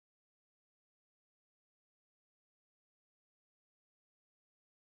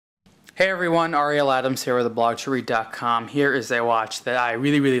Hey everyone, Ariel Adams here with theblog2read.com. Here is a watch that I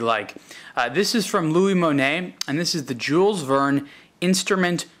really like. This is from Louis Moinet, and this is the Jules Verne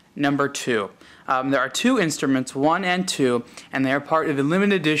Instrument number 2. There are two instruments, 1 and 2, and they are part of a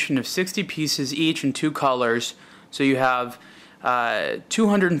limited edition of 60 pieces each in 2 colors. So you have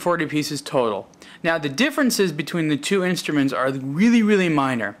 240 pieces total. Now the differences between the two instruments are really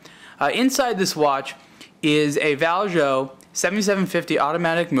minor. Inside this watch is a Valjoux 7750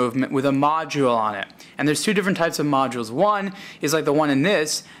 automatic movement with a module on it. And there's two different types of modules. One is like the one in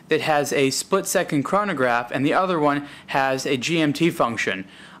this that has a split-second chronograph, and the other one has a GMT function.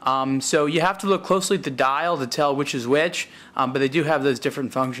 So you have to look closely at the dial to tell which is which, but they do have those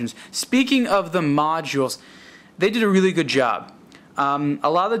different functions. Speaking of the modules, they did a really good job. A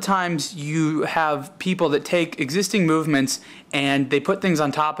lot of the times you have people that take existing movements and they put things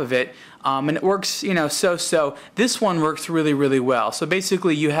on top of it, and it works, you know, so. This one works really well. So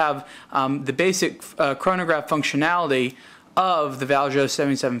basically you have the basic chronograph functionality of the Valjoux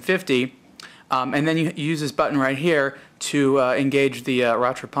 7750, and then you use this button right here to engage the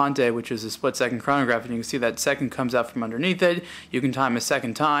rattrapante, which is a split-second chronograph, and you can see that second comes out from underneath it. You can time a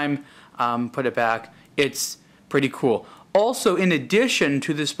second time, put it back. It's pretty cool. Also, in addition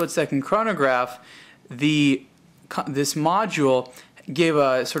to the split-second chronograph, this module gave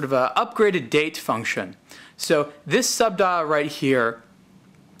a sort of a upgraded date function. So this subdial right here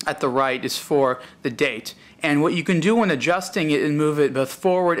at the right is for the date. And what you can do when adjusting it and move it both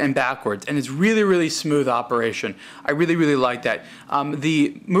forward and backwards. And it's really smooth operation. I really like that.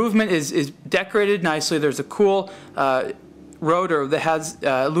 The movement is decorated nicely. There's a cool rotor that has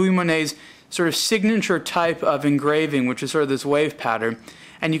Louis Moinet's sort of signature type of engraving, which is sort of this wave pattern.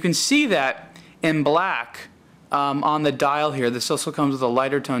 And you can see that in black on the dial here. This also comes with a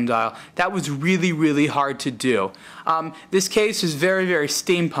lighter tone dial. That was really hard to do. This case is very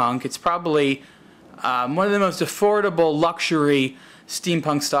steampunk. It's probably one of the most affordable luxury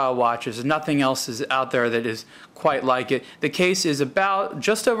steampunk style watches, and nothing else is out there that is quite like it. The case is about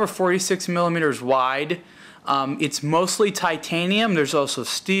just over 46 millimeters wide. It's mostly titanium. There's also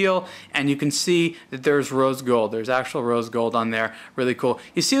steel, and you can see that there's rose gold. There's actual rose gold on there. Really cool.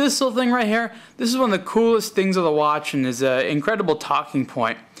 You see this little thing right here? This is one of the coolest things of the watch and is an incredible talking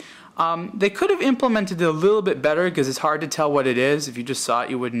point. They could have implemented it a little bit better because it's hard to tell what it is. If you just saw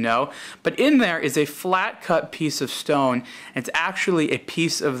it, you wouldn't know. But in there is a flat cut piece of stone, and it's actually a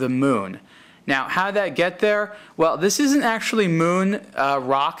piece of the moon. Now, how did that get there? Well, this isn't actually moon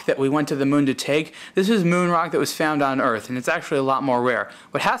rock that we went to the moon to take. This is moon rock that was found on Earth, and it's actually a lot more rare.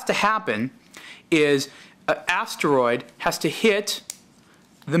 What has to happen is an asteroid has to hit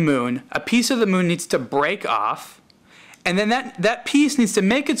the moon. A piece of the moon needs to break off, and then that piece needs to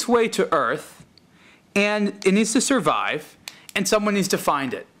make its way to Earth, and it needs to survive, and someone needs to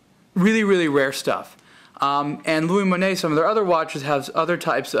find it. Really rare stuff. And Louis Moinet, some of their other watches have other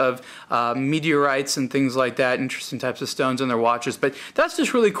types of meteorites and things like that, interesting types of stones in their watches. But that's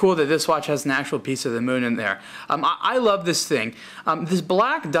just really cool that this watch has an actual piece of the moon in there. I love this thing. This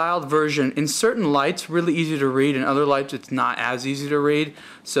black dialed version, in certain lights, really easy to read. In other lights, it's not as easy to read.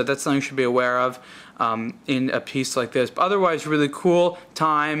 So that's something you should be aware of in a piece like this. But otherwise, really cool.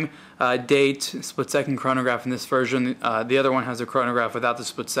 Time, date, split-second chronograph in this version. The other one has a chronograph without the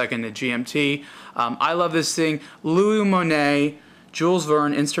split-second, a GMT. I love this thing. Louis Moinet Jules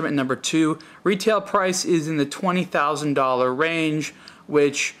Verne Instrument number 2. Retail price is in the $20,000 range,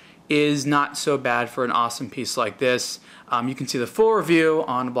 which is not so bad for an awesome piece like this. You can see the full review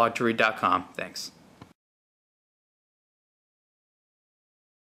on blog2read.com. Thanks.